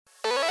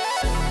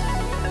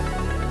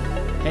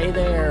Hey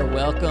there,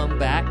 welcome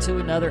back to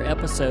another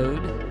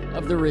episode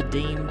of the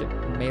Redeemed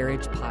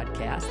Marriage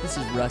Podcast. This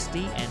is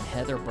Rusty and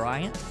Heather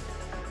Bryant.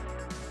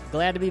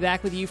 Glad to be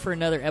back with you for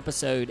another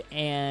episode.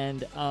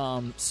 And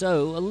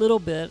so a little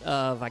bit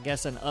of, I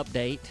guess, an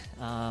update.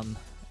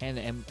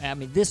 And I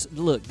mean,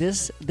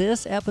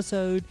 this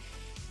episode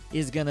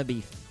is going to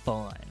be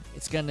fun.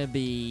 It's going to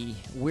be,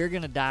 we're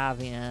going to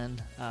dive in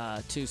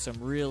to some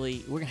really,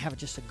 we're going to have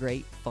just a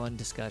great, fun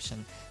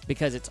discussion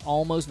because it's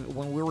almost,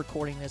 when we're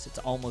recording this, it's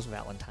almost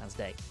Valentine's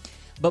Day.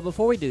 But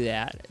before we do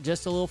that,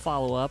 just a little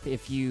follow-up.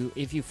 If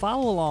you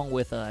follow along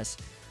with us,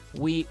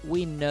 we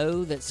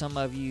know that some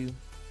of you,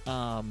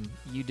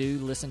 you do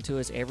listen to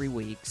us every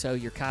week, so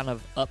you're kind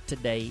of up to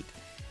date,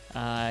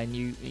 and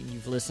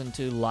you've listened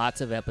to lots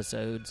of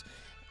episodes.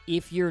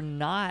 If you're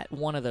not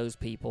one of those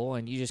people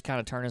and you just kind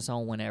of turn us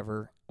on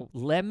whenever,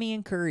 let me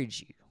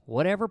encourage you,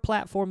 whatever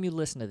platform you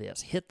listen to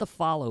this, hit the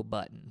follow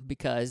button,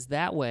 because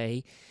that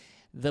way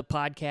the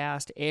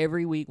podcast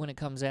every week when it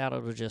comes out,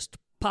 it'll just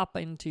pop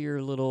into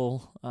your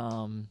little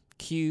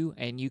queue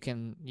and you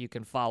can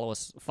follow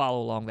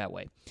along that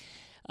way.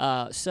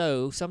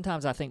 So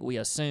sometimes I think we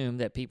assume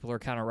that people are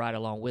kind of right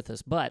along with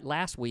us, but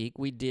last week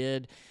we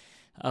did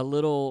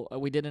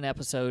an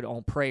episode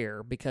on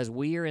prayer because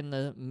we are in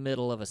the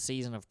middle of a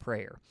season of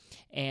prayer,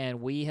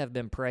 and we have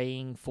been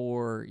praying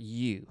for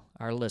you,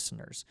 our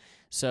listeners.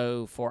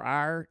 So for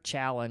our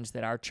challenge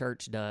that our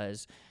church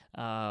does,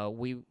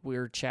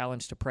 we're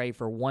challenged to pray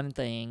for one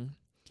thing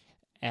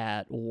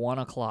at 1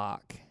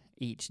 o'clock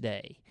each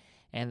day,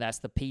 and that's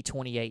the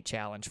P28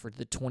 challenge for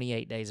the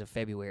 28 days of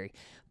February.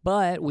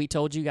 But we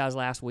told you guys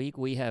last week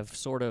we have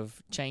sort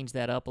of changed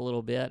that up a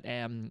little bit,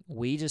 and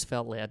we just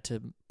felt led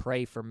to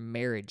pray for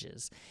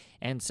marriages.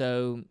 And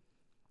so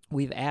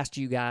we've asked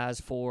you guys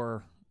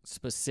for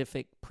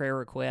specific prayer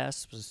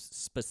requests,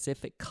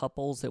 specific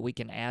couples that we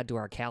can add to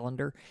our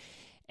calendar.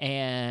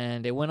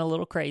 And it went a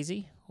little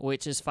crazy,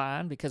 which is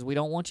fine because we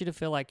don't want you to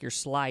feel like you're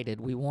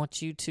slighted. We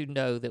want you to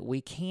know that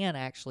we can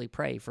actually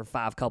pray for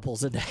 5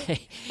 couples a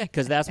day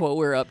because that's what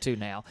we're up to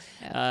now.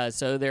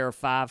 So there are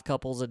 5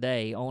 couples a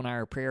day on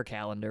our prayer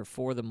calendar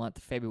for the month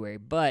of February.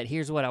 But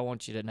here's what I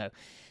want you to know.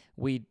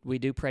 We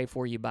do pray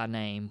for you by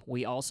name.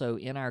 We also,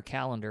 in our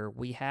calendar,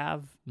 we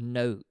have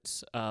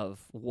notes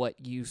of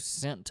what you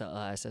sent to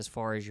us as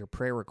far as your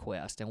prayer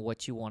request and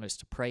what you want us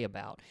to pray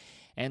about.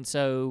 And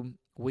so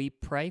we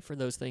pray for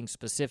those things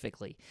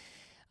specifically.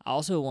 I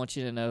also want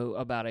you to know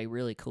about a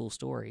really cool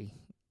story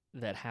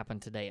that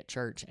happened today at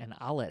church, and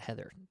I'll let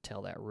Heather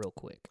tell that real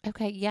quick.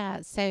 Okay, yeah.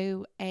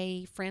 So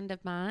a friend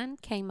of mine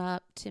came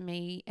up to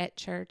me at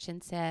church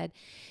and said,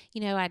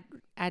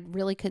 I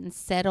really couldn't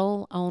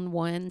settle on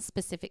one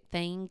specific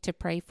thing to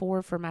pray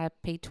for my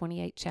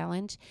P28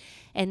 challenge.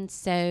 And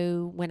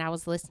so when I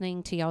was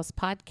listening to y'all's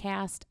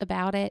podcast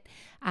about it,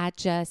 I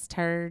just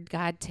heard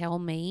God tell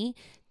me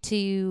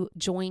to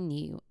join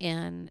you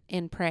in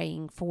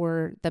praying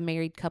for the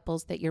married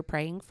couples that you're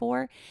praying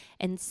for.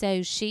 And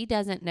so she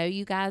doesn't know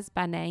you guys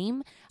by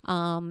name,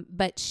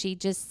 but she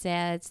just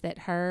says that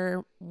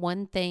her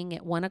one thing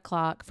at 1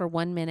 o'clock for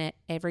 1 minute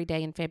every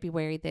day in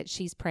February that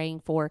she's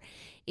praying for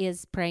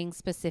is praying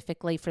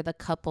specifically for the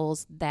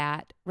couples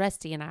that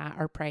Rusty and I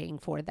are praying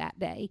for that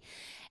day.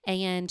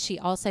 And she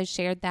also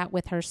shared that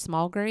with her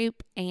small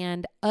group,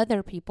 and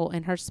other people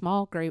in her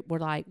small group were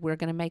like, we're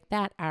going to make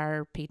that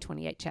our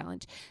P28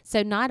 challenge.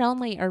 So not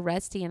only are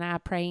Rusty and I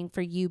praying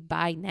for you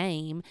by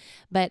name,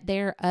 but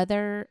there are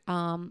other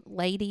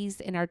ladies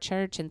in our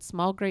church and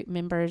small group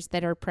members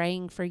that are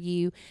praying for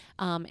you.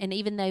 And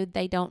even though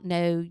they don't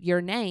know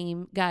your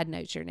name, God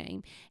knows your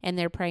name, and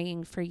they're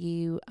praying for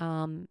you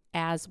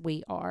as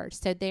we are.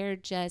 So there are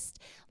just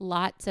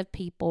lots of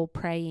people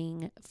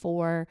praying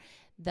for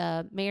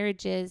the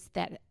marriages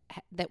that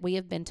we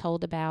have been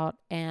told about,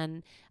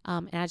 and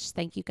I just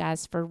thank you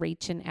guys for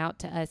reaching out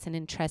to us and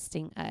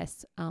entrusting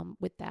us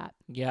with that.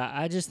 Yeah,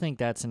 I just think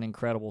that's an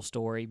incredible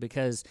story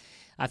because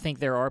I think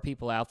there are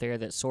people out there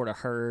that sort of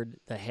heard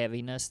the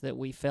heaviness that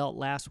we felt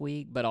last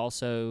week, but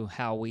also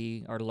how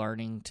we are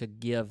learning to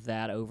give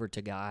that over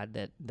to God,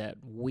 that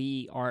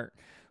we aren't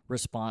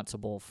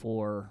responsible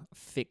for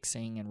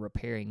fixing and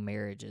repairing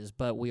marriages,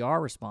 but we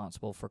are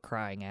responsible for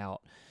crying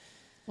out.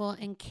 Well,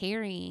 and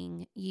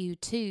carrying you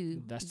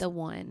to the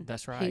one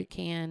that's right. who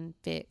can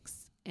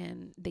fix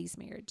in these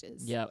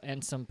marriages. Yeah,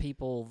 and some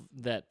people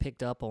that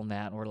picked up on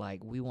that were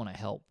like, we want to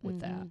help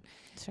with that.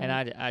 That's right.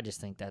 And I just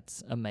think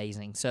that's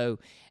amazing. So,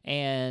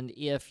 and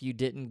if you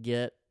didn't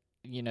get,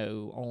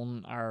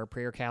 on our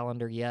prayer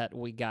calendar yet,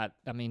 we got,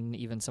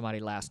 even somebody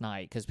last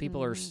night, because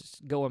people are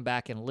going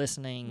back and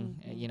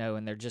listening,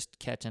 and they're just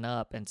catching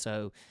up. And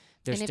so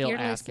they're still asking. And if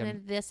you're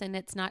listening to this and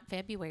it's not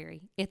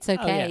February, it's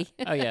okay.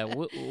 Oh, yeah.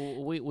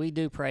 We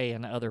do pray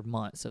in other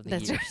months of the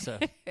That's year.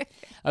 Right.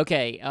 So,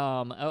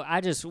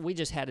 okay. We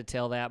just had to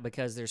tell that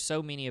because there's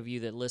so many of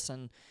you that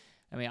listen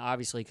I mean,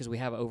 obviously, because we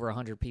have over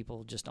 100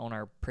 people just on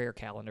our prayer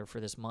calendar for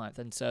this month.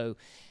 And so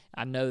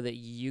I know that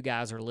you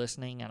guys are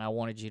listening, and I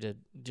wanted you to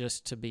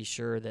just to be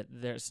sure that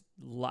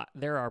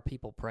there are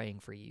people praying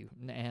for you,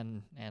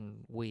 and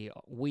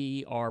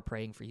we are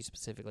praying for you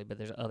specifically, but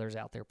there's others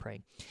out there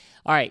praying.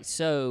 All right,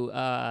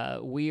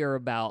 so we are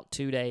about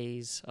 2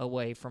 days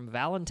away from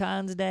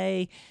Valentine's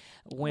Day.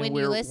 When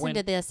you listen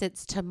to this,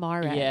 it's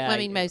tomorrow. Yeah, I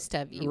mean, most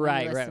of you.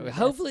 Right.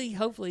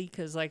 Hopefully,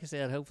 because like I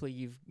said,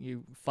 hopefully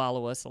you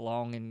follow us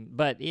along,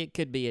 but it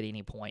could be at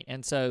any point.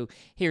 And so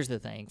here's the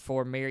thing: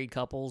 for married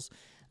couples,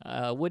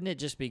 wouldn't it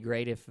just be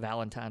great if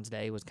Valentine's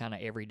Day was kind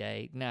of every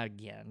day? Now,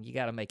 again, you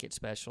got to make it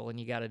special, and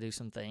you got to do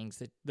some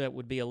things that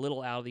would be a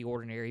little out of the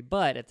ordinary.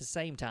 But at the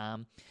same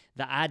time,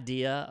 the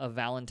idea of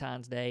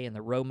Valentine's Day and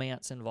the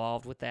romance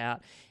involved with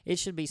that, it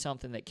should be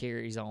something that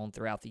carries on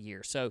throughout the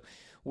year. So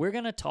we're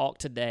going to talk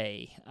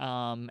today,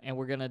 and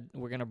we're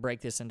gonna break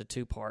this into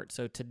 2 parts.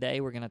 So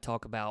today we're going to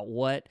talk about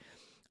what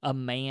a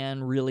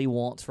man really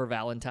wants for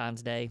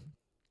Valentine's Day.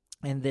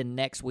 And then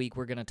next week,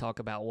 we're going to talk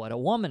about what a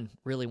woman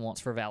really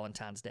wants for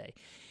Valentine's Day.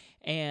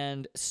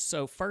 And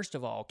so first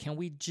of all, can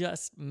we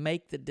just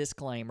make the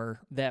disclaimer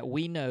that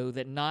we know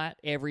that not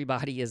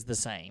everybody is the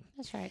same?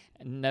 That's right.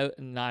 No,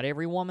 not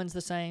every woman's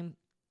the same.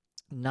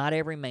 Not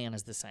every man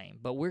is the same.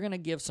 But we're going to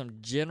give some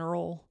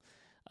general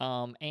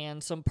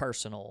and some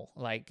personal.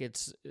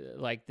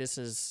 This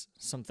is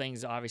some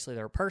things, obviously,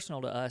 that are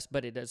personal to us,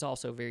 but it is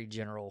also very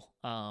general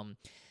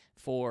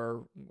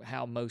for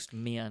how most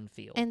men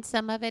feel. And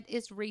some of it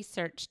is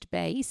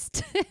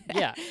research-based.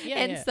 Yeah.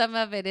 And some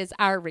of it is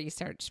our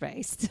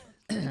research-based.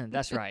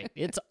 That's right.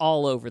 It's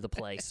all over the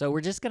place. So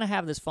we're just going to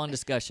have this fun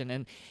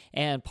discussion.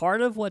 And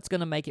part of what's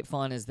going to make it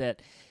fun is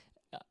that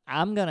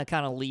I'm going to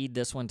kind of lead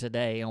this one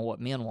today on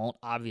what men want,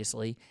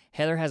 obviously.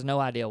 Heather has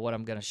no idea what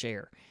I'm going to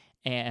share.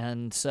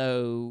 And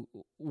so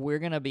we're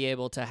going to be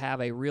able to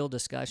have a real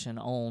discussion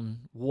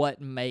on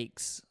what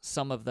makes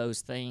some of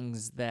those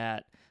things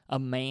that a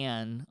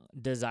man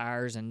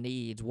desires and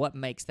needs, what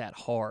makes that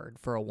hard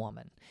for a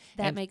woman.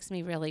 That makes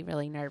me really,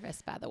 really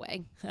nervous, by the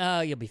way.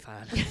 Oh, you'll be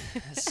fine.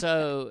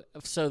 So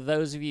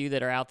those of you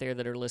that are out there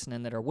that are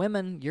listening that are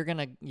women, you're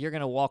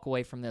gonna walk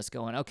away from this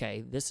going,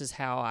 okay, this is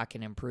how I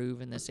can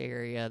improve in this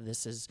area.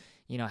 This is,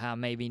 how I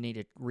maybe need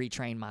to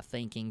retrain my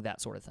thinking,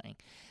 that sort of thing.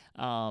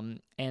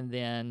 And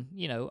then,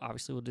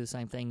 obviously we'll do the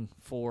same thing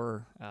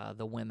for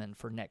the women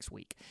for next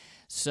week.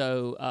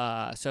 So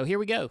here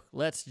we go.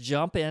 Let's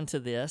jump into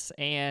this.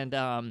 And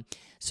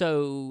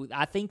so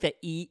I think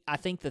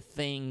the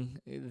thing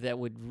that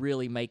would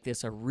really make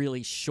this a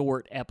really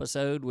short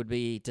episode would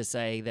be to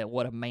say that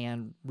what a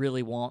man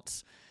really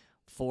wants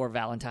for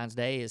Valentine's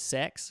Day is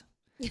sex.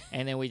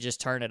 And then we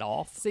just turn it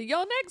off. See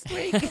y'all next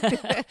week.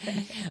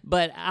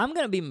 But I'm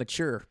going to be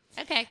mature.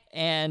 Okay.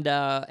 And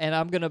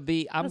I'm going to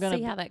be... Let's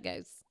see how that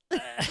goes.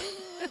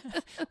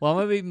 Well,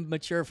 I'm going to be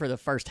mature for the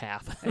first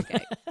half.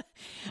 Okay.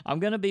 I'm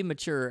going to be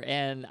mature,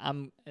 and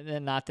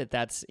not that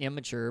that's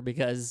immature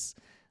because,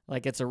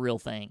 it's a real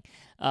thing.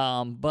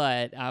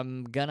 But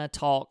I'm going to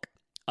talk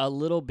a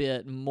little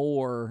bit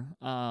more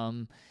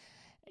of...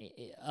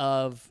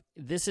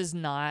 This is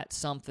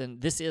something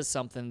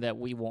that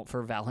we want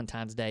for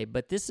Valentine's Day,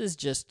 but this is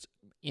just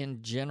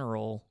in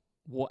general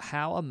what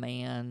a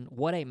man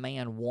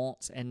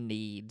wants and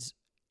needs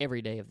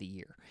every day of the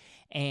year.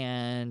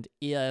 And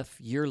if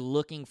you're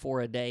looking for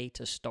a day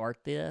to start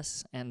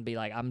this and be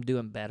like, I'm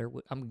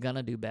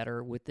gonna do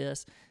better with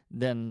this,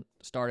 then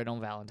start it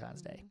on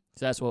Valentine's Day.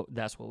 So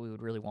that's what we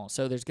would really want.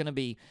 So there's gonna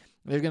be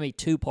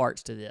 2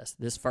 parts to this.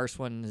 This first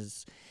one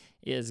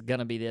is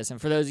gonna be this.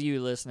 And for those of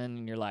you listening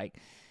and you're like,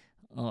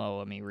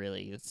 oh, I mean,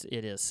 really,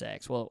 it is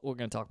sex. Well, we're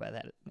going to talk about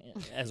that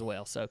as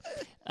well. So,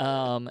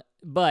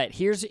 but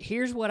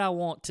here's what I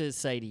want to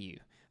say to you.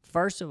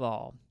 First of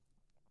all,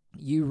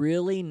 you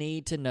really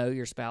need to know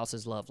your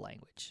spouse's love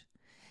language.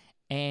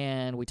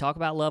 And we talk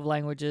about love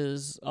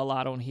languages a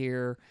lot on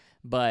here,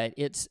 but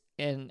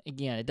and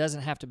again, it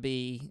doesn't have to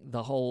be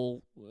the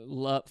whole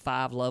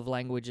 5 love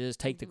languages,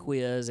 take the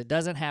quiz. It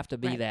doesn't have to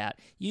be that.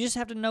 You just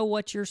have to know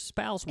what your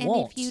spouse wants.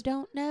 And if you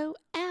don't know,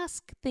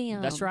 ask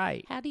them. That's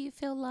right. How do you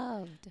feel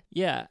loved?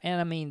 Yeah, and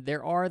I mean,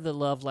 there are the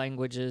love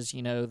languages,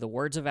 the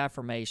words of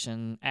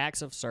affirmation,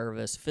 acts of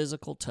service,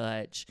 physical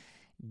touch,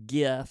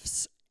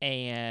 gifts,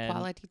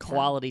 and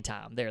quality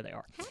time. There they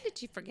are. How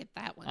did you forget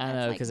that one? I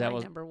know, because that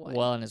was number 1.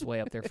 Well, and it's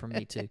way up there for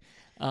me too.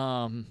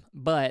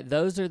 But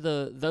those are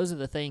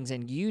the things,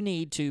 and you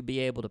need to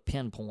be able to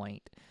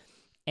pinpoint.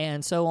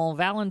 And so on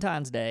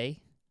Valentine's Day,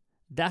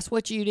 that's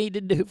what you need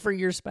to do for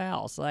your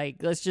spouse.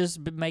 Let's just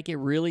make it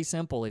really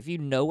simple. If you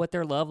know what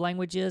their love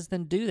language is,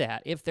 then do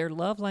that. If their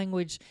love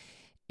language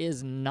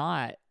is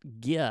not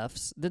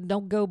gifts, then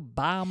don't go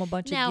buy them a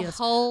bunch of gifts.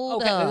 Now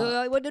hold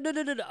up.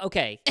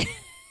 Okay.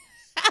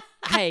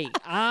 Hey,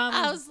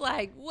 I was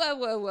like,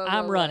 whoa.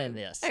 I'm running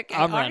this. Okay,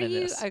 I'm running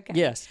this. Okay.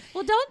 Yes.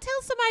 Well, don't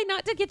tell somebody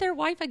not to get their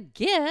wife a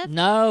gift.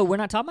 No, we're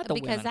not talking about the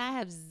because women. I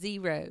have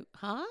 0.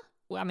 Huh?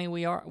 Well, I mean,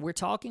 we're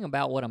talking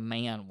about what a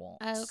man wants.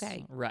 Oh,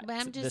 okay. Right. But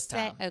I'm this just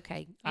saying, time.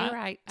 okay, you're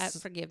right.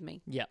 Forgive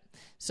me. Yeah.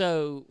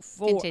 So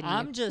Continue.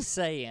 I'm just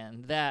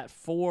saying that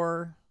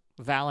for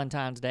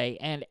Valentine's Day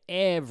and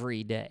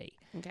every day,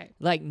 Okay.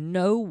 like,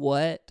 know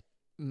what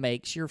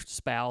makes your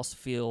spouse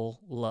feel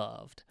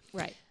loved.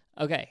 Right.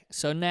 Okay.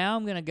 So now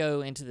I'm going to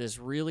go into this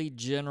really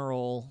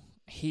general,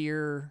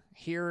 here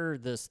are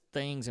the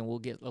things, and we'll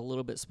get a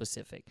little bit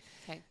specific.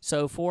 Okay.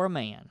 So for a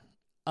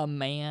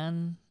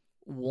man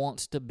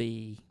wants to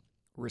be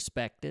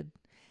respected.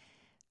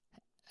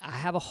 I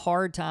have a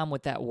hard time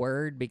with that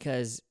word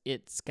because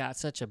it's got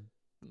such a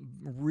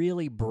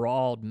really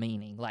broad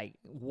meaning. Like,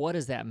 what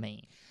does that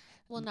mean?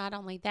 Well, not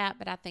only that,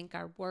 but I think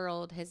our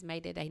world has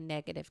made it a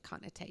negative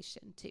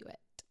connotation to it.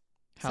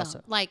 How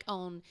so? Like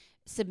on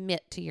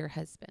submit to your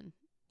husband.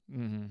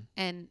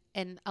 Mm-hmm.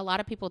 And a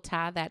lot of people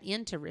tie that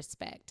into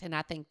respect, and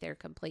I think they're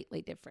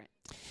completely different.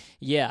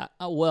 Yeah.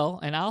 Well,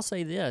 and I'll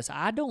say this.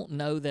 I don't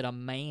know that a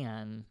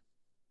man,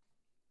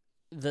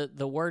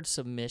 the word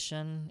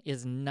submission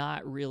is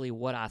not really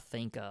what I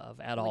think of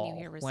at all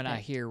when I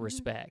hear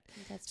respect.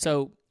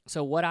 Mm-hmm.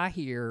 So what I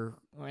hear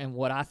and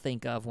what I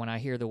think of when I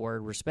hear the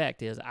word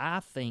respect is I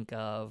think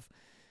of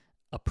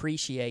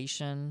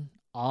appreciation,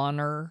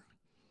 honor,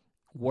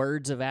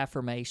 words of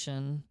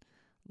affirmation,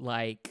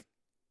 like,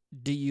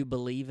 do you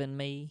believe in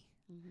me?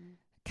 Mm-hmm.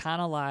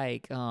 Kind of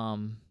like,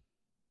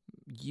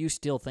 you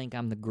still think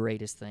I'm the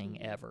greatest thing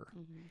mm-hmm. ever.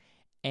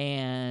 Mm-hmm.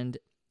 And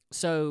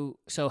so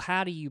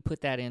how do you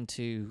put that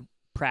into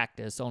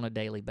practice on a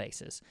daily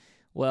basis?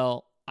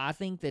 Well, I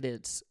think that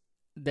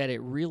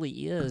it really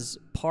is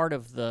part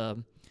of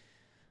the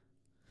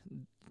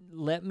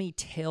let me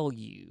tell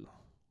you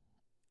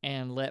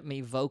and let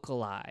me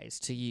vocalize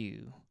to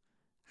you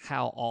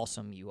how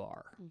awesome you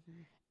are.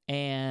 Mm-hmm.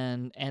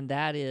 And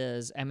that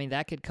is, I mean,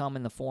 that could come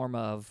in the form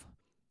of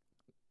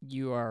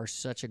you are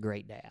such a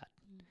great dad.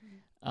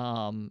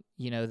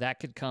 Mm-hmm. That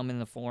could come in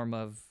the form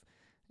of,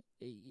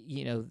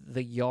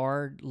 the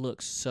yard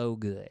looks so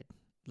good.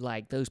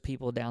 Like those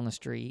people down the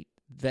street,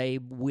 they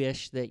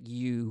wish that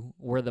you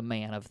were the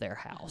man of their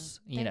house.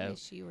 They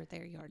wish you were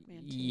their yard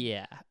man too.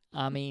 Yeah.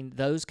 I mean,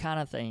 those kind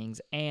of things.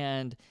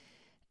 And,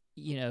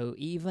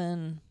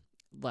 even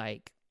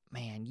like,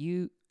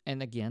 man,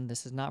 and again,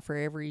 this is not for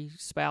every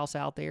spouse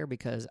out there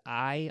because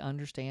I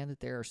understand that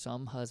there are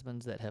some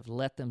husbands that have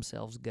let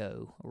themselves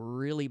go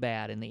really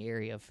bad in the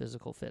area of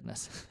physical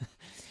fitness.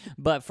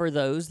 But for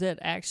those that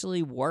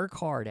actually work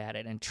hard at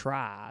it and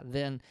try,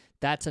 then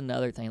that's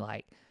another thing.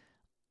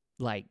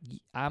 Like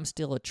I'm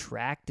still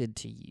attracted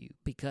to you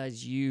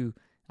because you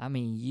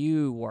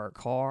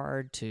work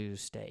hard to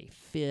stay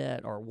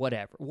fit or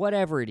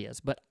whatever it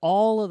is. But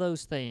all of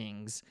those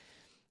things,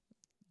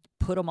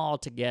 put them all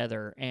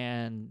together,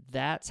 and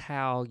that's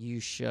how you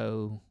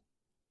show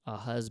a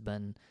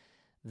husband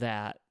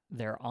that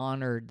they're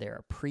honored, they're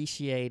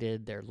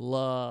appreciated, they're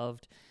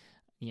loved,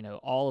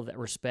 all of that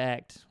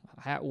respect,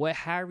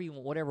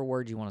 whatever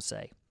word you want to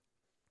say.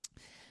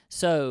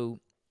 So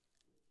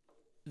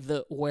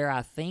where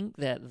I think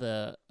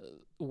that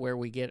where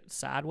we get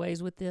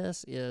sideways with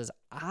this is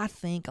I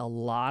think a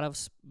lot of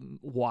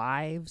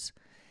wives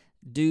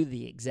do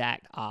the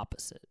exact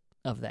opposite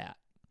of that,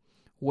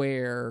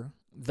 where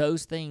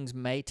those things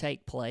may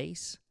take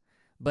place,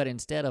 but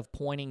instead of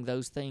pointing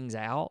those things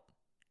out,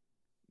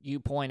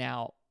 you point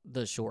out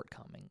the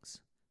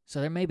shortcomings.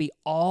 So there may be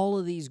all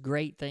of these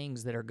great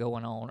things that are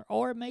going on,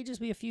 or it may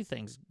just be a few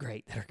things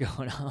great that are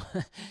going on,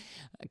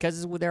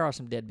 because there are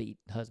some deadbeat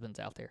husbands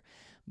out there.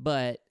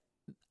 But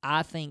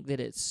I think that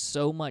it's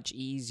so much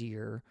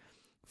easier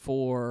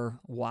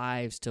for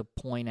wives to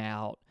point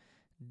out,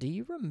 do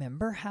you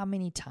remember how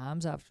many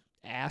times I've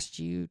asked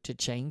you to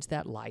change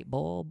that light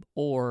bulb?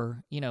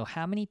 Or,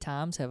 how many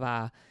times have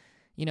I,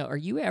 are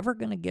you ever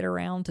going to get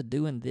around to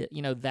doing this?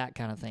 That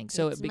kind of thing.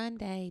 So it's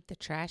Monday. The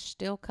trash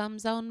still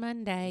comes on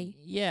Monday.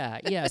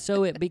 Yeah.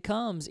 So it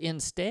becomes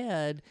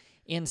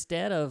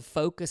instead of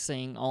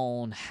focusing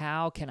on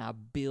how can I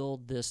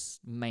build this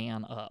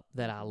man up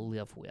that I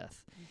live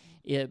with,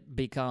 it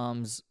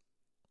becomes,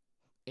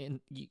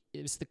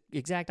 it's the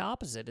exact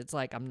opposite. It's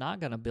like I'm not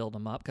going to build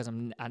them up because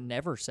I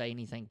never say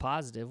anything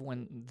positive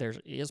when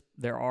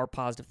there are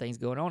positive things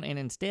going on, and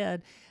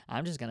instead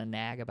I'm just going to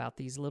nag about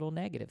these little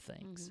negative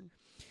things. Mm-hmm.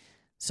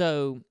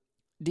 So,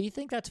 do you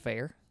think that's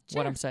fair? Sure.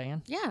 What I'm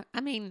saying? Yeah, I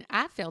mean,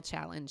 I feel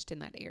challenged in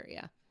that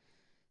area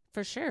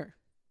for sure.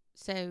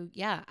 So,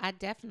 yeah, I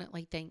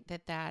definitely think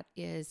that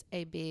is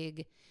a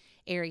big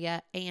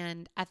area,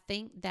 and I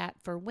think that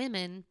for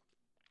women,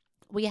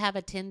 we have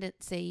a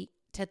tendency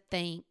to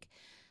think,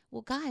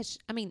 well, gosh,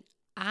 I mean,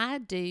 I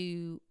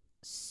do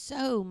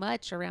so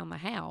much around the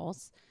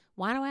house.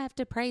 Why do I have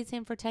to praise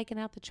him for taking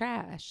out the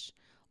trash?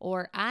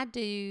 Or I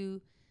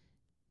do,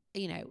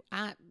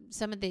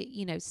 some of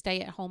the,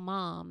 stay-at-home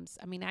moms.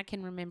 I mean, I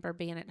can remember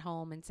being at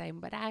home and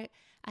saying, but I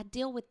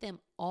deal with them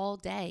all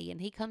day.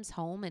 And he comes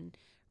home and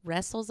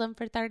wrestles them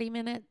for 30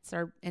 minutes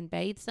and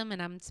bathes them.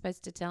 And I'm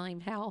supposed to tell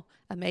him how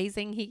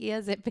amazing he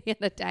is at being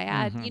a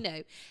dad,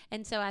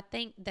 And so I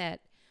think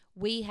that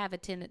we have a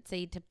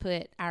tendency to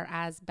put our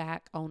eyes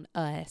back on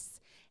us,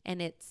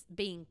 and it's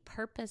being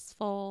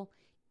purposeful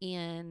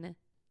in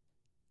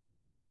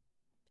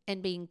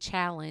and being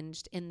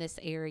challenged in this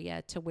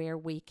area to where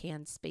we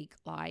can speak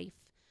life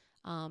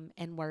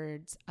and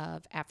words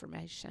of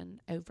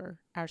affirmation over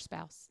our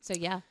spouse. So,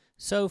 yeah.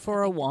 So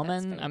for a think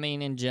woman, that's I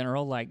mean, in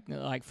general,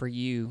 like for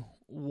you,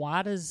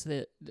 why does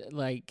it,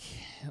 like,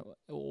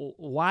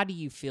 why do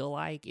you feel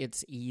like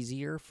it's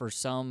easier for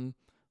some,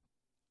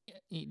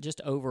 just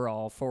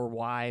overall, for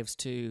wives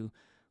to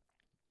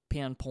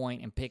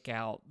pinpoint and pick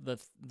out the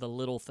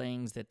little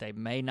things that they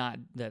may not,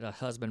 that a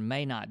husband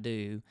may not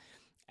do,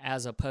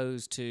 as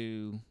opposed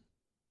to,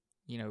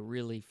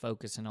 really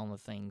focusing on the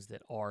things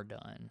that are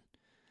done?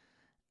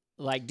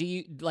 Like, do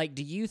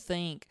you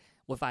think,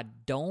 well, if I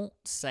don't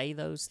say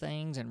those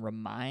things and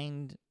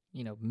remind,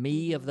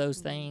 me of those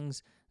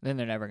things, then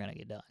they're never going to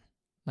get done?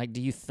 Like,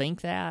 do you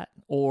think that?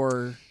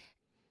 Or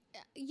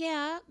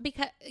Yeah,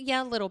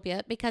 a little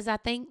bit, because I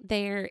think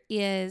there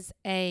is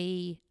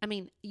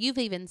you've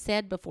even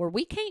said before,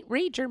 we can't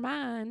read your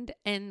mind,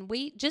 and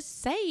we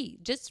just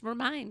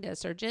remind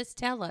us or just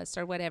tell us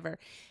or whatever.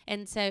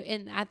 And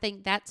I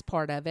think that's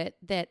part of it,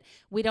 that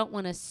we don't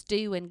want to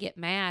stew and get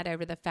mad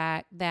over the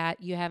fact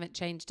that you haven't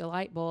changed a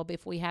light bulb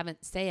if we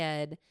haven't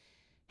said,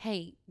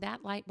 hey,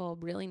 that light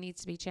bulb really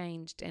needs to be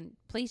changed, and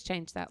please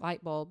change that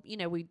light bulb.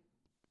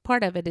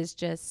 Part of it is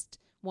just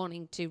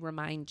wanting to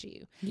remind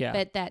you. Yeah.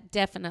 But that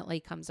definitely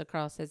comes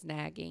across as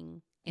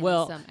nagging in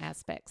some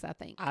aspects, I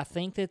think. I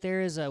think that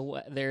there is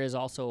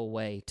also a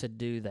way to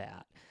do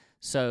that.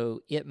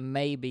 So it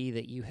may be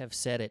that you have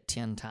said it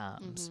 10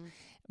 times,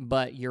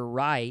 but you're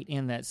right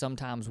in that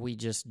sometimes we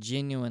just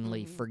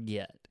genuinely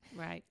forget.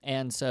 Right.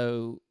 And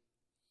so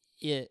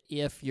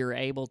if you're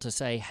able to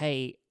say,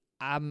 hey,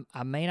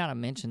 I may not have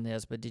mentioned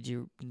this, but did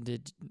you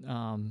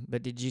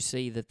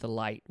see that the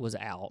light was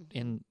out?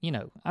 And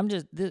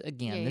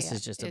this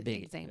is just a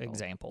big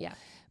example. Yeah.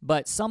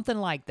 But something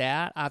like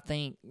that, I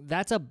think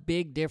that's a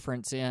big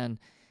difference in,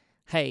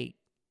 hey,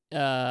 you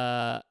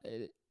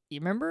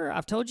remember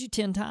I've told you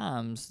 10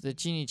 times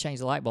that you need to change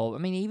the light bulb. I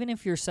mean, even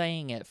if you're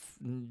saying it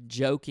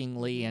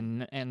jokingly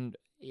and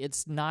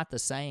it's not the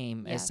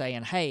same as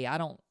saying, hey,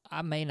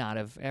 I may not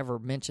have ever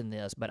mentioned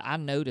this, but I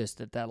noticed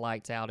that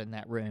light's out in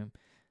that room.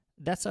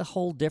 That's a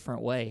whole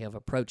different way of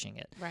approaching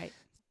it. Right.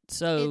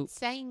 So it's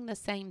saying the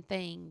same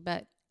thing,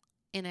 but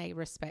in a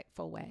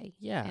respectful way.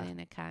 Yeah. And in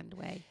a kind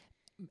way.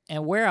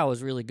 And where I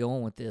was really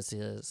going with this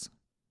is,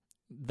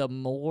 the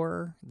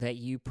more that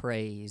you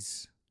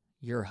praise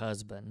your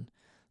husband,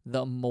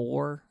 the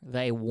more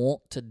they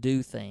want to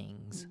do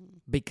things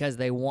because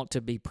they want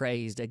to be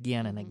praised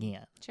again and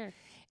again. Sure.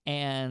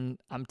 And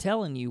I'm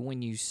telling you,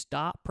 when you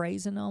stop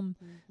praising them,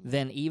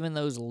 then even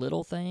those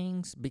little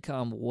things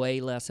become way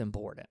less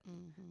important.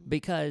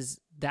 Because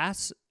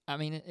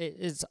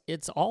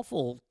it's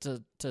awful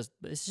to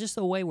it's just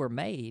the way we're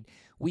made.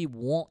 We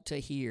want to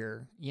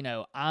hear,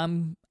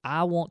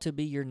 I want to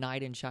be your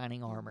knight in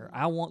shining armor.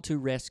 I want to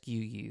rescue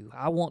you.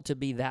 I want to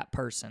be that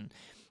person.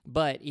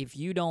 But if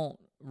you don't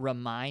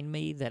remind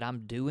me that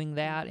I'm doing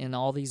that in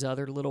all these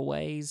other little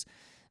ways,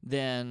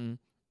 then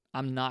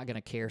I'm not going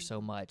to care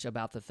so much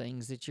about the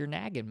things that you're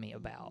nagging me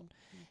about.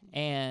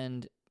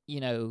 And,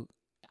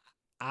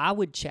 I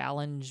would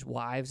challenge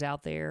wives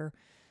out there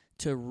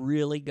to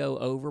really go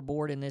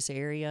overboard in this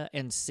area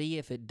and see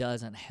if it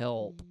doesn't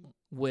help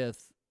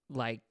with,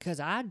 because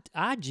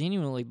I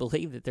genuinely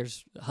believe that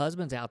there's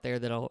husbands out there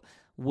that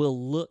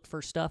will look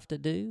for stuff to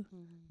do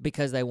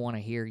because they want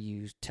to hear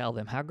you tell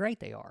them how great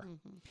they are.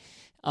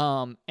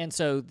 And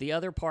so the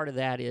other part of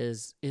that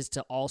is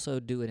to also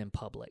do it in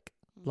public.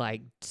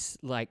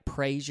 Like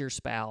praise your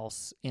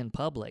spouse in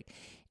public,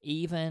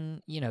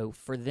 even,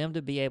 for them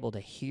to be able to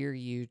hear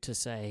you to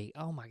say,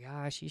 oh my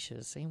gosh, you should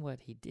have seen what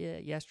he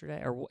did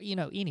yesterday, or,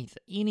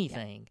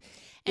 anything.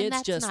 And it's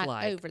that's just not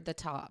like over the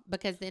top,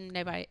 because then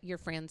your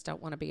friends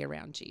don't want to be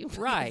around you.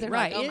 Right.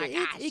 Like, oh my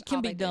gosh. It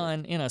can be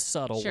done in a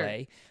subtle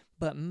way.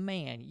 But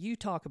man, you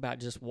talk about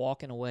just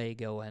walking away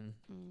going,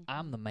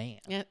 I'm the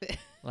man.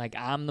 Like,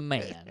 I'm the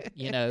man,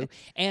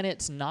 and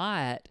it's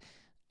not.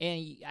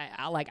 And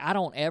I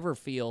don't ever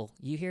feel,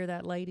 you hear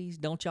that, ladies?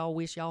 Don't y'all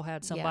wish y'all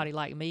had somebody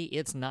like me?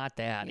 It's not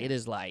that. It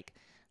is like,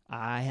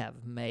 I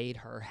have made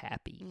her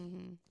happy.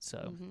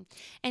 So,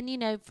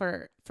 and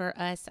for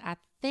us, I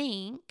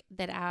think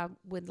that I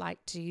would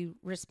like to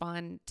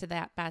respond to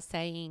that by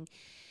saying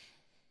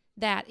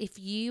that if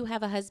you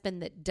have a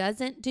husband that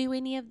doesn't do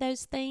any of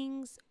those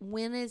things,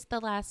 when is the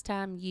last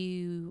time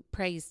you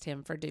praised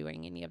him for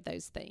doing any of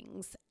those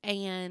things?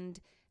 And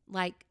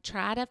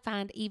try to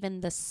find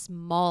even the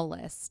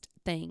smallest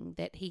thing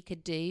that he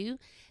could do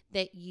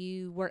that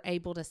you were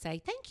able to say,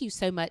 thank you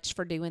so much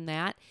for doing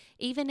that.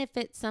 Even if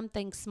it's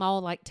something small,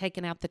 like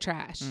taking out the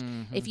trash.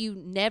 If you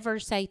never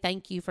say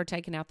thank you for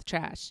taking out the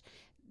trash,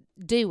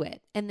 do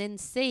it. And then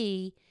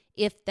see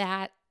if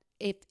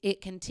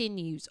it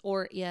continues,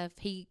 or if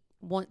he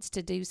wants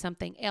to do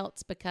something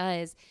else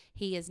because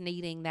he is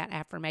needing that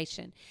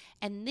affirmation.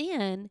 And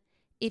then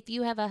if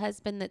you have a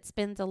husband that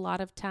spends a lot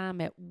of time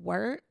at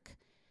work,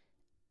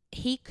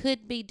 he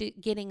could be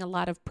getting a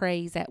lot of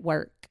praise at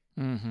work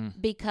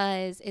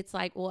because it's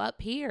like, well,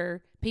 up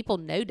here, people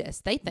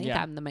notice. They think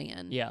I'm the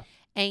man. Yeah.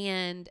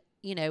 And,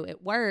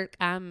 at work,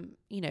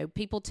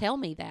 people tell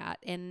me that.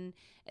 And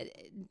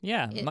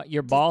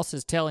your boss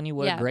is telling you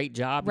what a great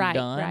job you've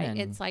done. Right. And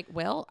it's like,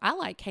 well, I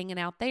like hanging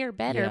out there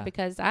better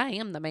because I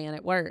am the man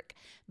at work.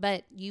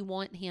 But you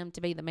want him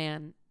to be the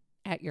man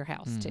at your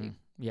house too.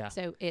 Yeah.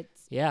 So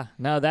it's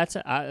no,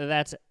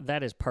 that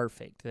is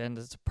perfect. And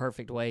it's a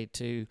perfect way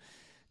to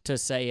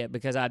say it,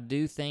 because I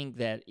do think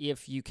that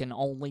if you can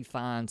only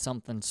find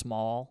something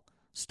small,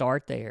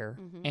 start there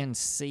and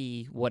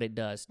see what it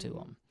does to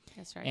them.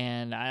 That's right.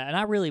 And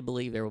I really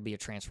believe there will be a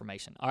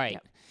transformation. All right.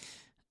 Yep.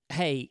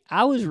 Hey,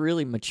 I was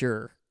really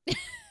mature.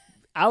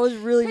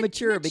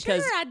 Mature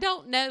because I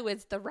don't know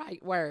is the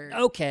right word.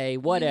 Okay,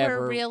 whatever. You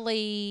were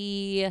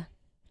really,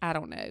 I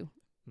don't know.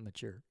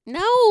 Mature.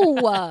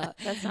 No,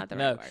 that's not the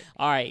right word.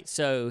 All right,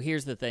 so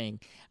here's the thing.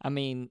 I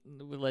mean,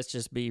 let's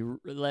just be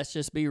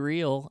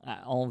real.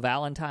 On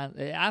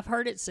Valentine, I've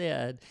heard it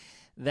said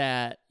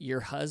that if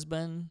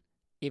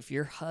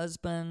your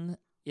husband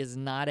is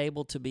not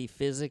able to be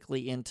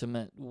physically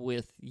intimate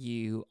with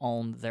you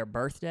on their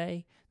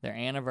birthday, their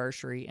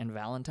anniversary, and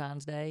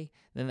Valentine's Day,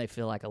 then they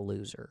feel like a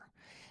loser.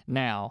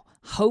 Now,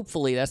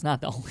 hopefully that's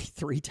not the only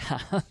 3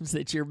 times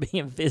that you're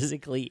being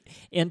physically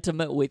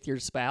intimate with your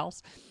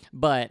spouse,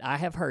 but I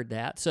have heard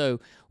that. So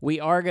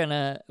we're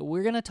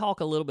gonna talk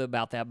a little bit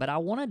about that, but I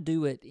want to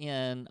do it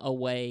in a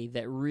way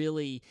that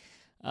really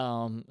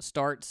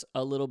starts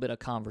a little bit of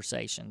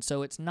conversation.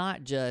 So it's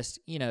not just,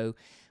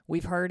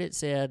 we've heard it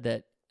said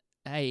that,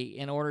 hey,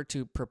 in order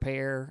to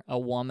prepare a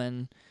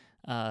woman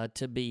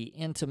to be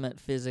intimate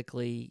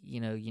physically, you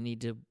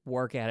need to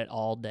work at it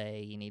all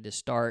day. You need to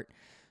start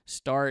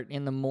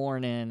in the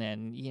morning,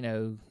 and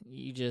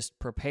you just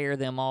prepare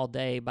them all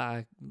day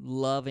by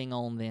loving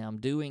on them,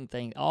 doing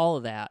things, all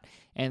of that.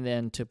 And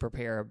then to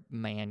prepare a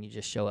man, you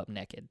just show up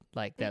naked.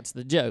 Like, that's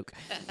the joke.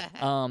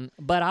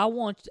 But I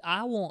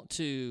want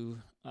to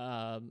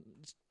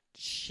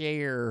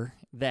share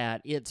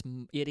that it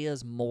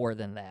is more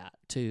than that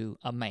to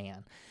a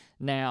man.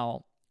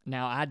 Now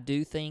I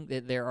do think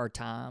that there are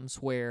times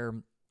where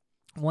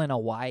when a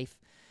wife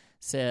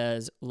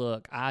says,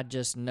 look, I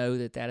just know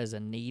that is a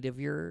need of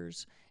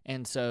yours,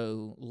 and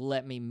so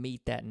let me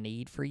meet that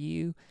need for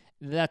you,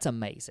 that's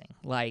amazing.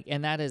 Like,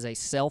 and that is a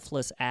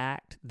selfless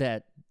act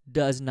that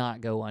does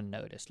not go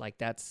unnoticed. Like,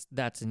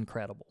 that's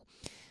incredible.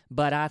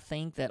 But I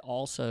think that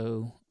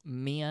also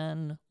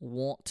men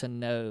want to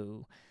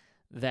know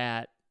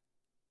that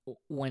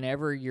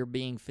whenever you're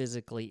being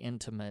physically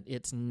intimate,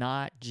 it's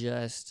not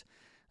just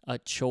a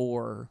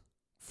chore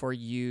for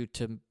you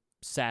to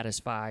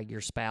satisfy your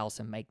spouse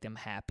and make them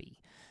happy.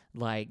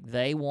 Like,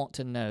 they want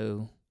to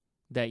know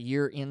that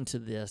you're into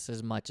this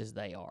as much as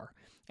they are.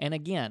 And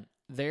again,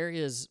 there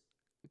is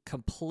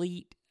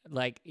complete,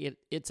 like,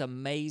 it's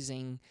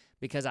amazing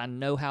because I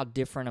know how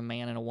different a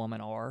man and a woman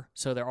are.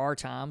 So there are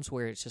times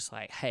where it's just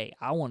like, hey,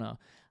 I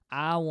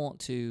want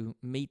to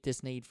meet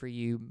this need for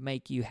you,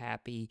 make you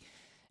happy,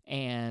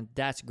 and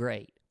that's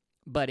great.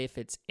 But if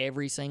it's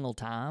every single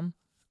time,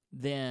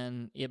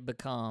 then it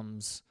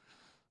becomes,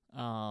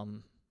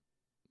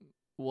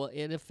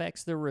 it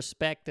affects the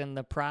respect and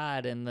the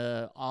pride and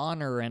the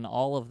honor and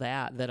all of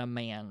that a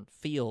man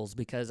feels,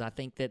 because I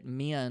think that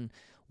men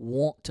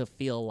want to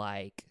feel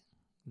like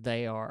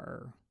they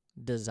are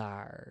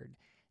desired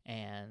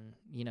and,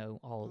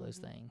 all of those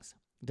things.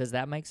 Does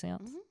that make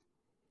sense? Mm-hmm.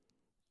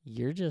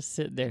 You're just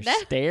sitting there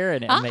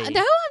staring at me. No, I'm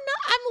not.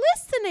 I'm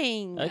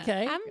listening.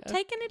 Okay. I'm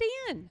taking it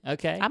in.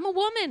 Okay. I'm a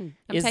woman.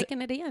 I'm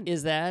taking it in.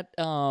 Is that,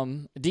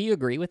 do you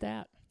agree with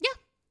that? Yeah,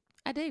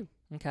 I do.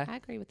 Okay. I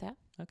agree with that.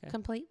 Okay.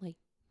 Completely.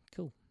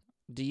 Cool.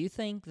 Do you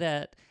think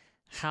that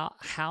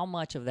how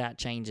much of that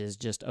changes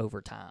just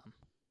over time?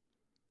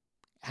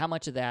 How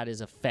much of that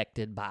is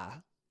affected by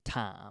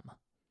time?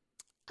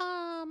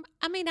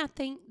 I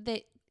think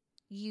that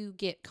you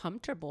get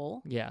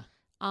comfortable. Yeah.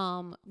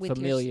 With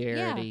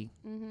familiarity.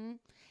 Yeah. Mm-hmm.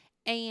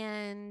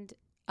 And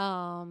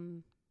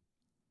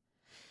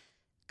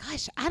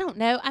gosh, I don't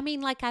know.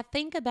 I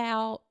think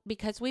about,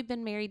 because we've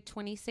been married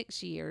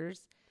 26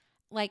 years,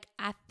 like,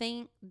 I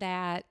think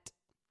that,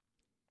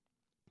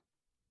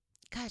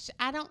 gosh,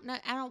 I don't know.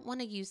 I don't want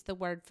to use the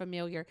word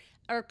familiar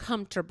or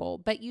comfortable,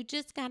 but you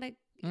just gotta,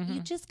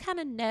 you just kind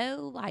of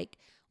know, like,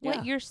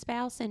 what your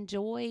spouse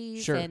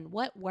enjoys and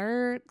what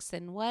works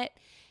and what,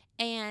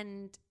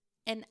 and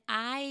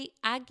I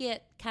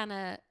get kind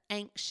of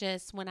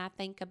anxious when I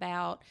think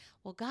about,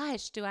 well,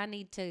 gosh, do I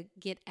need to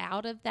get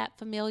out of that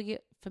familiar,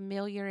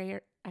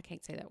 I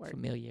can't say that word.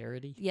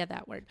 Familiarity? Yeah,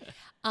 that word.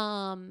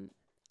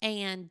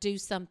 And do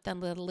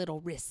something a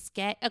little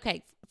risque.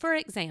 Okay, for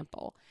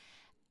example,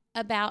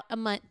 about a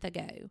month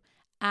ago,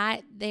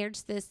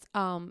 there's this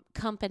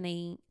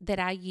company that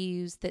I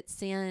use that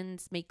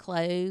sends me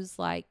clothes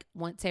like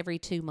once every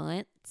 2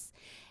 months,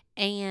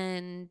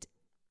 and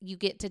you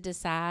get to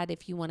decide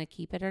if you want to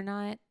keep it or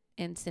not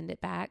and send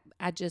it back.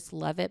 I just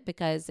love it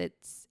because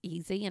it's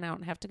easy and I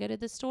don't have to go to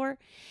the store.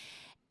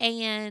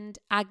 And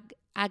I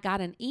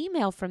got an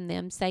email from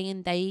them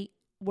saying they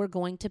were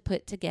going to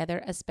put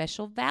together a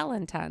special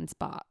Valentine's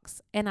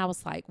box. And I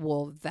was like,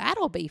 well,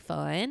 that'll be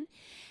fun.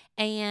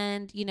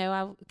 And,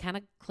 I kind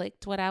of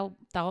clicked what I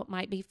thought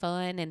might be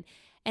fun.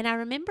 And I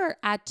remember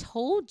I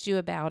told you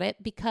about it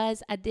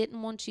because I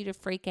didn't want you to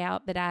freak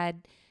out that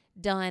I'd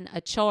done a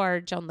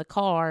charge on the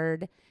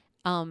card,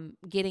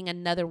 getting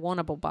another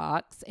Wannable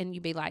box. And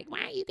you'd be like,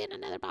 why are you getting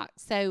another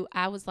box? So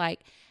I was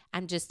like,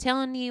 I'm just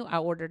telling you, I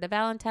ordered a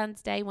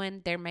Valentine's Day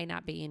one. There may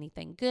not be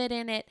anything good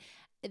in it.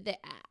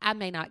 I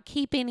may not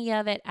keep any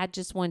of it. I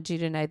just wanted you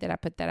to know that I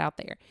put that out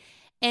there.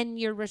 And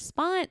your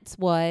response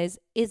was,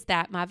 is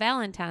that my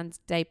Valentine's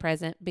Day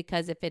present?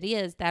 Because if it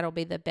is, that'll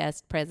be the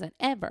best present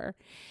ever.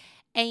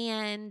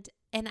 And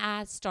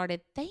I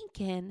started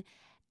thinking,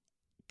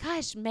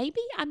 gosh,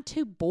 maybe I'm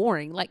too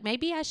boring. Like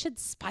maybe I should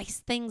spice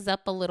things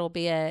up a little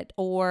bit,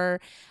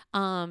 or,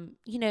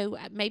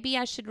 maybe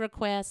I should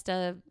request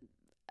a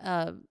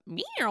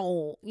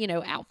meow,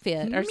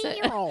 outfit or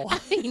so. I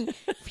mean,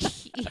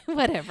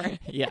 whatever.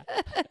 Yeah.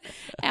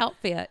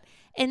 Outfit.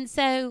 And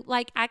so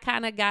I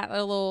kind of got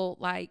a little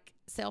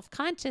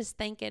self-conscious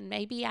thinking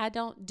maybe I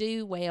don't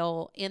do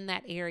well in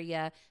that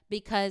area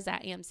because I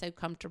am so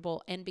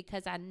comfortable and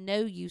because I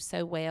know you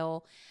so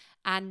well.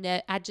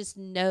 I just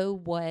know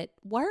what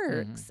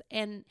works.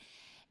 And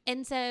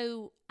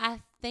so I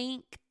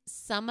think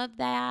some of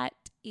that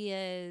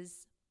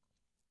is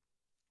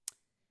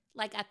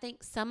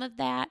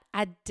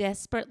I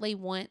desperately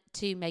want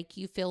to make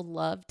you feel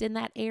loved in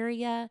that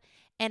area.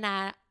 And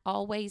I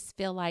always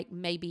feel like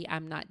maybe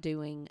I'm not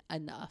doing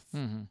enough.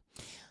 Mm-hmm.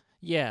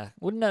 Yeah.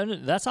 Well, no,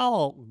 that's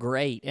all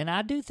great. And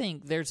I do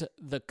think there's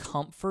the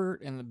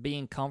comfort and the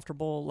being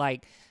comfortable.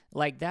 Like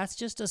that's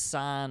just a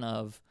sign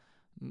of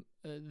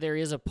there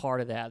is a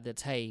part of that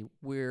that's, hey,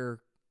 we are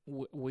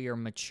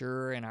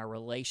mature in our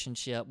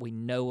relationship. We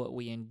know what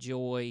we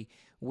enjoy.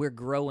 We're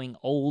growing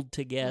old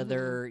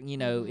together.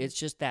 It's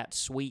just that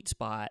sweet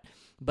spot.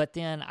 But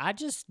then I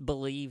just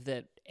believe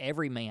that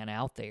every man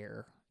out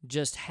there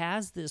just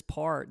has this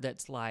part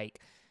that's like,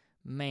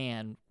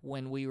 man,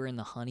 when we were in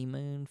the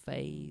honeymoon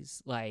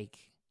phase,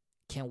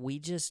 can we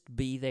just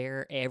be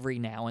there every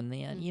now and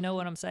then? You know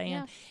what I'm saying?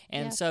 Yeah.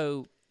 And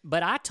so,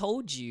 but I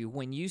told you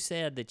when you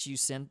said that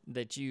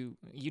you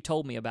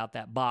told me about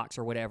that box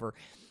or whatever,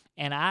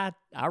 and I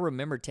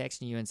remember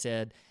texting you and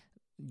said,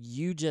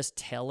 you just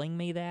telling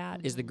me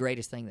that is the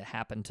greatest thing that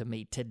happened to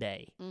me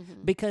today.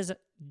 Because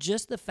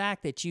just the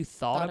fact that you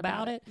thought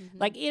about it,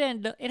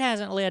 it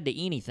hasn't led to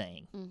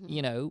anything,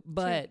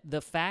 but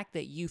the fact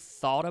that you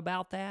thought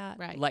about that,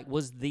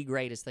 was the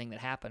greatest thing that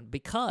happened.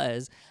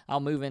 Because I'll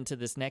move into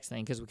this next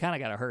thing because we kind of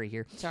got to hurry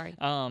here. Sorry.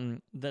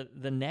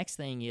 The next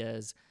thing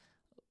is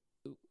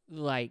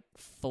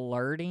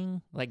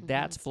flirting,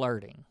 that's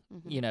flirting,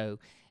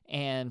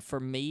 And for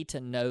me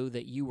to know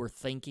that you were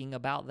thinking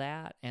about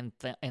that and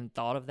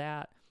thought of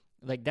that,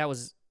 that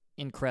was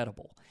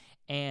incredible.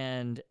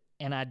 And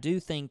I do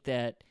think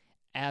that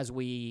as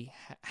we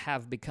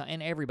have become,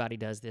 and everybody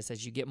does this,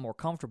 as you get more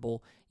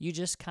comfortable, you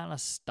just kind of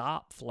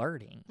stop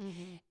flirting.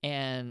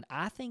 And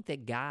I think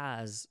that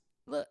guys,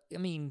 look, I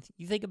mean,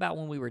 you think about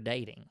when we were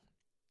dating,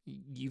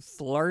 you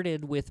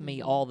flirted with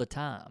me all the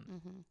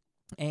time.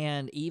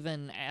 And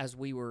even as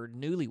we were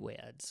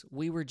newlyweds,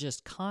 we were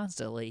just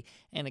constantly,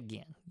 and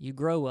again, you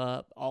grow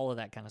up, all of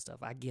that kind of stuff.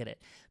 I get it.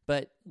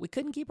 But we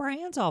couldn't keep our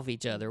hands off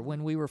each other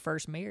when we were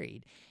first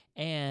married.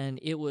 And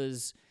it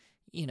was,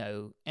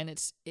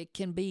 and it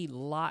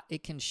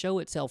can show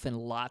itself in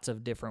lots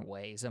of different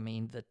ways. I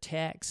mean, the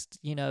text,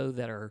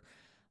 that are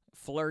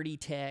flirty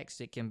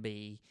text, it can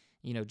be,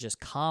 just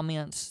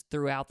comments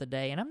throughout the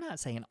day. And I'm not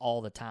saying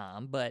all the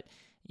time, but,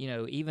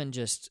 even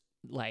just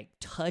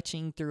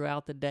touching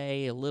throughout the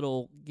day, a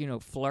little,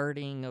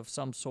 flirting of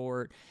some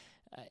sort,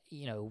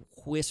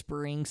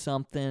 whispering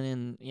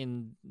something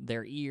in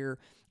their ear.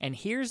 And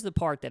here's the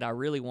part that I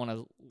really want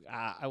to,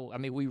 I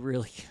mean,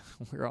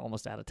 we're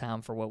almost out of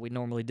time for what we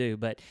normally do,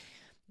 but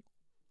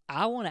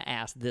I want to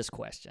ask this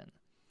question.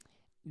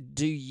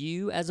 Do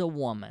you as a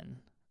woman,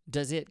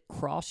 does it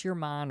cross your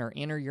mind or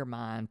enter your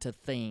mind to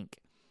think,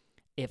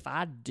 if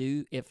I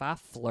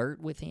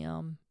flirt with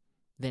him,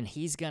 then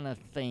he's going to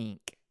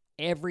think,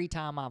 every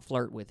time I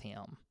flirt with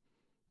him,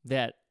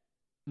 that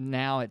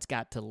now it's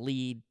got to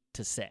lead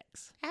to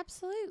sex?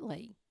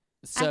 Absolutely.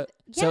 So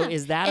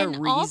is that a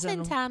reason?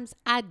 Oftentimes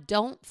I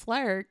don't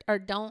flirt or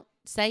don't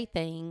say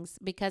things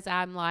because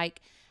I'm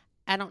like,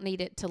 I don't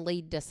need it to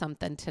lead to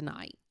something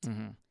tonight.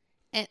 And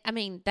I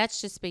mean,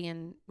 that's just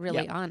being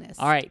really honest.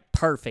 All right,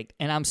 perfect.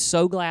 And I'm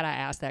so glad I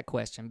asked that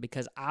question,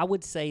 because I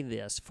would say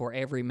this for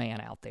every man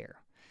out there.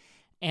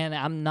 And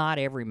I'm not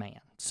every man.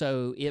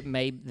 So You're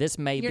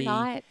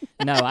not?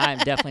 No, I am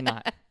definitely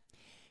not.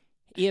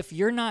 If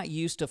you're not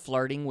used to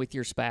flirting with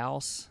your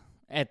spouse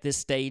at this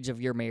stage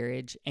of your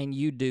marriage and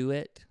you do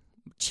it,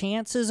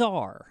 chances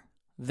are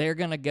they're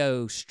going to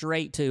go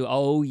straight to,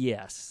 oh,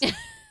 yes,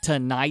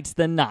 tonight's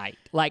the night.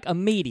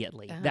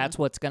 Immediately. That's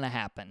what's going to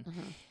happen.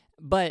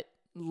 But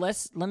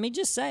let me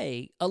just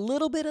say, a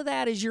little bit of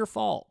that is your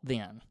fault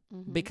then,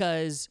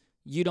 because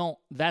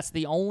that's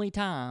the only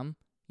time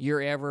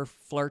you're ever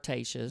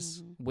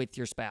flirtatious with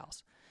your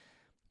spouse.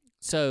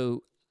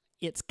 So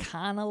it's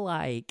kind of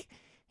like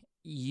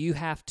you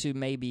have to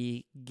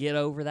maybe get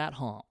over that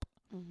hump.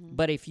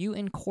 But if you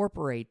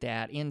incorporate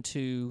that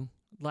into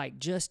like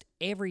just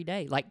every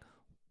day, like,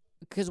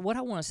 because what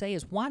I want to say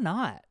is, why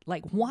not?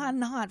 Like, why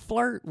not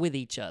flirt with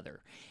each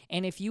other?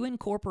 And if you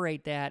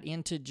incorporate that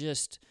into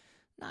just,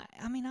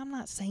 I mean, I'm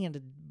not saying to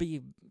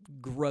be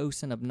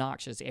gross and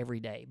obnoxious every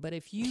day, but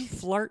if you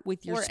flirt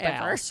with your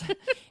spouse,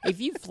 if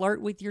you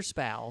flirt with your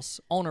spouse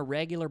on a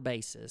regular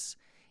basis,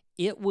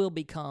 it will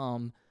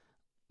become,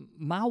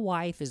 my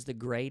wife is the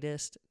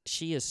greatest.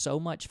 She is so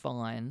much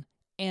fun,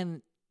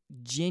 and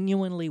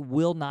genuinely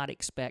will not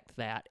expect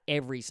that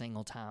every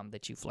single time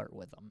that you flirt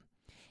with them.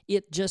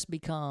 It just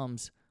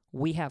becomes,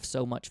 we have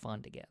so much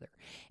fun together.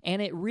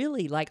 And it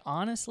really, like,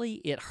 honestly,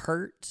 it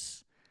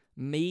hurts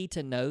me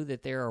to know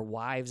that there are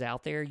wives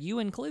out there, you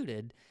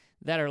included,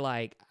 that are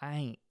like,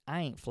 I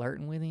ain't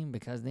flirting with him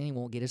because then he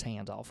won't get his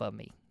hands off of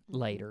me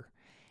later.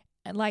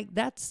 And like,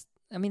 that's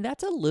a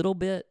little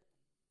bit,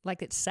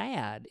 like, it's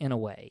sad in a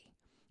way.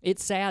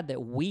 It's sad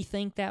that we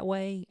think that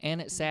way, and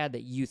it's sad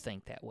that you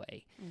think that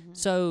way.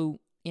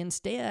 So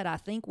instead, I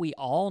think we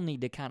all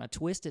need to kind of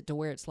twist it to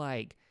where it's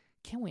like,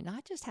 can we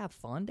not just have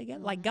fun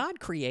together? Like, God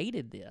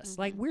created this.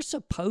 Like, we're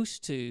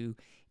supposed to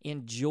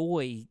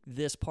enjoy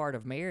this part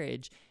of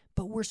marriage,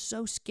 but we're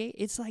so scared.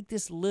 It's like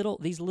these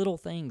little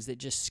things that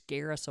just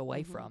scare us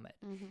away from it.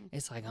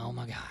 It's like, oh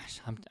my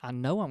gosh, I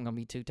know I'm going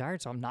to be too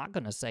tired, so I'm not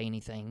going to say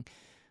anything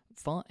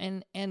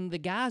fun. And the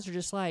guys are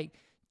just like,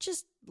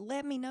 just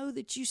let me know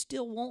that you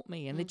still want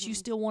me and that you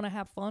still want to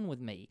have fun with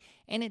me.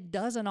 And it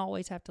doesn't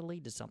always have to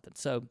lead to something.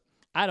 So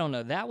I don't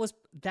know. That was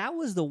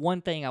the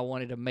one thing I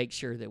wanted to make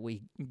sure that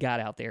we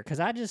got out there, because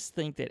I just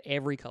think that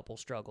every couple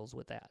struggles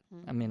with that.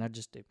 I mean, I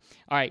just do.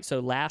 All right, so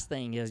last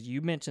thing is,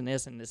 you mentioned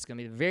this, and this is going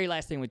to be the very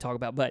last thing we talk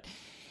about, but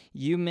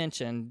you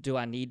mentioned, do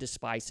I need to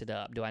spice it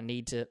up? Do I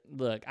need to,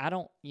 look, I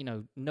don't,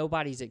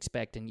 nobody's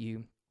expecting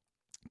you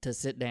to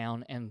sit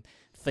down and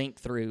think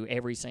through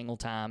every single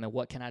time and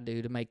what can I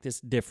do to make this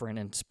different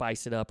and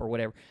spice it up or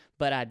whatever.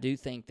 But I do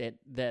think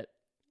that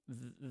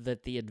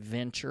the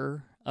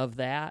adventure of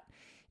that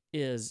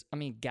is, I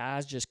mean,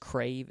 guys just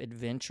crave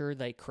adventure.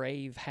 They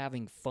crave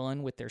having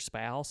fun with their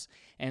spouse.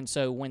 And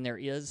so when there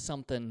is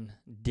something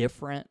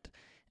different,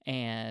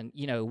 and,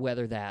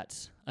 whether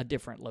that's a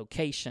different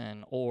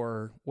location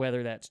or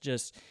whether that's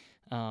just,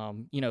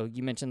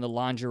 you mentioned the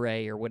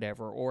lingerie or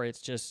whatever, or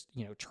it's just,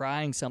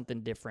 trying something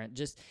different.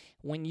 Just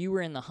when you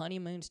were in the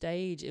honeymoon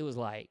stage, it was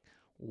like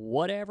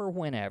whatever,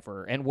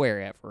 whenever, and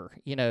wherever,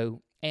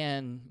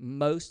 and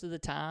most of the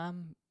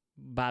time,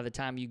 by the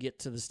time you get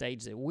to the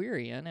stage that we're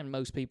in, and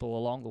most people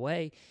along the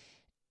way,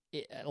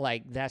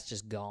 that's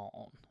just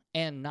gone.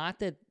 And not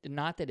that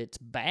it's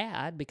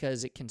bad,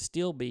 because it can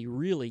still be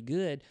really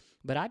good,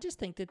 but I just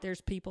think that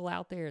there's people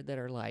out there that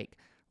are like,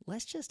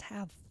 let's just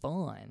have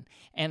fun.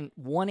 And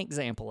one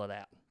example of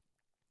that.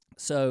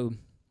 So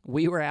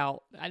we were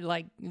out.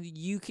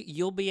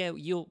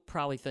 You'll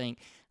probably think,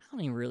 I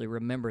don't even really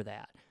remember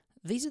that.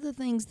 These are the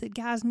things that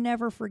guys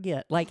never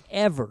forget, like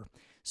ever.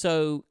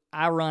 So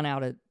I run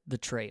out of the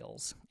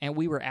trails, and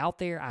we were out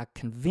there. I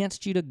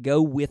convinced you to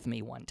go with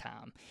me one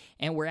time,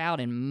 and we're out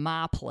in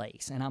my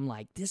place, and I'm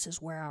like, this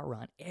is where I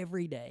run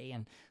every day,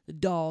 and the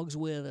dog's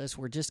with us.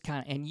 We're just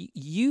kind of, and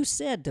you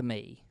said to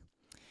me,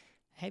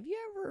 have you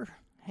ever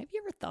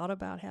thought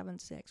about having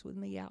sex with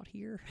me out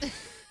here?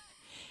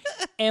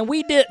 And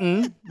we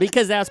didn't,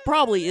 because that's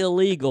probably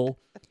illegal,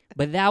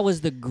 but that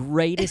was the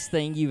greatest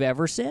thing you've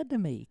ever said to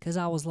me, because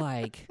I was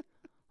like,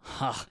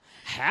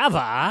 have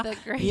I? The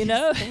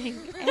greatest thing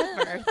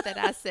ever that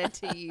I said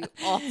to you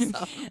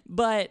also.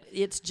 But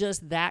it's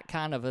just that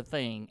kind of a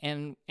thing.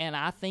 And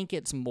I think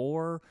it's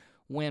more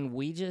when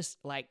we just,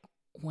 like,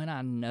 when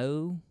I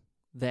know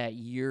that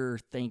you're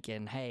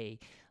thinking, hey,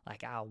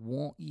 like, I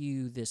want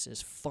you, this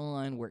is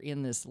fun, we're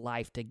in this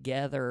life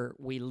together,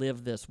 we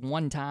live this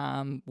one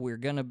time,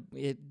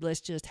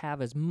 let's just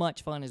have as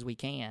much fun as we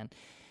can.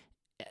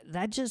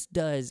 That just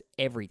does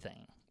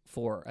everything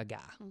for a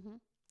guy.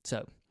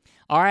 So,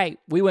 all right,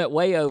 we went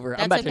way over.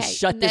 That's I'm about to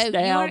shut this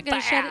down. You aren't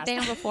going to shut it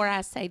down before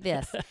I say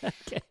this.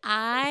 Okay.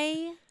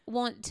 I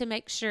want to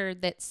make sure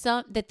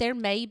that there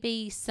may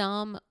be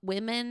some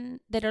women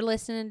that are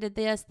listening to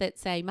this that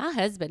say, my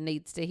husband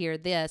needs to hear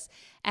this,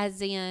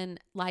 as in,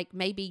 like,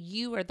 maybe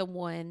you are the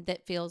one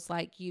that feels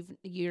like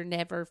you're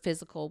never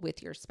physical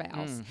with your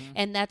spouse,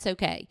 and that's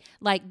okay.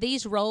 Like,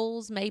 these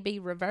roles may be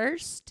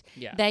reversed.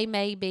 Yeah. They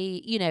may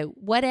be,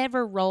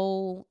 whatever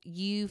role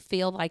you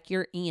feel like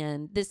you're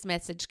in, this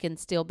message can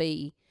still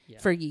be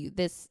for you.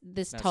 This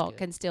talk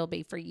can still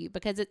be for you,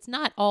 because it's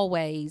not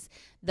always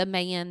the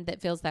man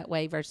that feels that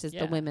way versus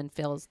the women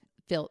feel.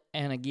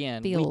 And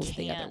again, feels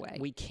the other way.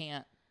 We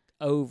can't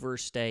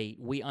overstate.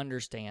 We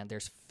understand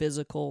there's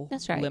physical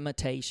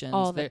limitations.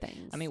 All the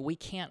things. I mean, we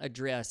can't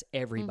address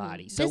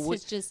everybody. So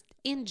this is just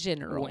in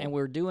general. And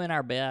we're doing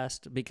our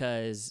best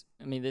because,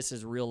 I mean, this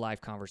is real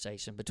life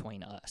conversation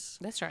between us.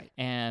 That's right.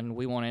 And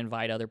we want to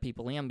invite other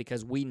people in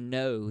because we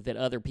know that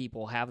other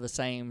people have the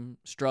same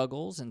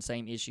struggles and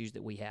same issues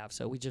that we have.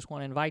 So we just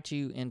want to invite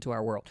you into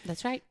our world.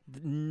 That's right.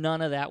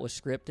 None of that was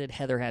scripted.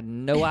 Heather had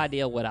no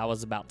idea what I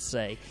was about to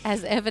say.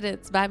 As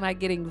evidenced by my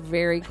getting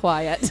very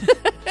quiet.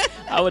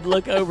 I would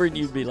look over and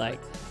you'd be like,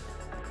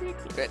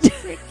 crickets.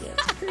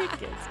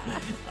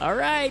 All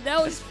right,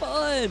 that was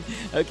fun.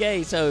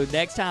 Okay, so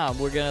next time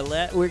we're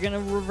gonna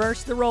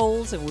reverse the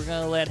roles and we're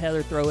gonna let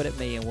Heather throw it at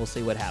me and we'll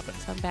see what happens.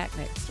 I'm back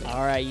next week.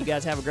 All right, you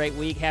guys have a great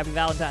week. Happy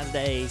Valentine's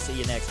Day. See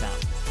you next time.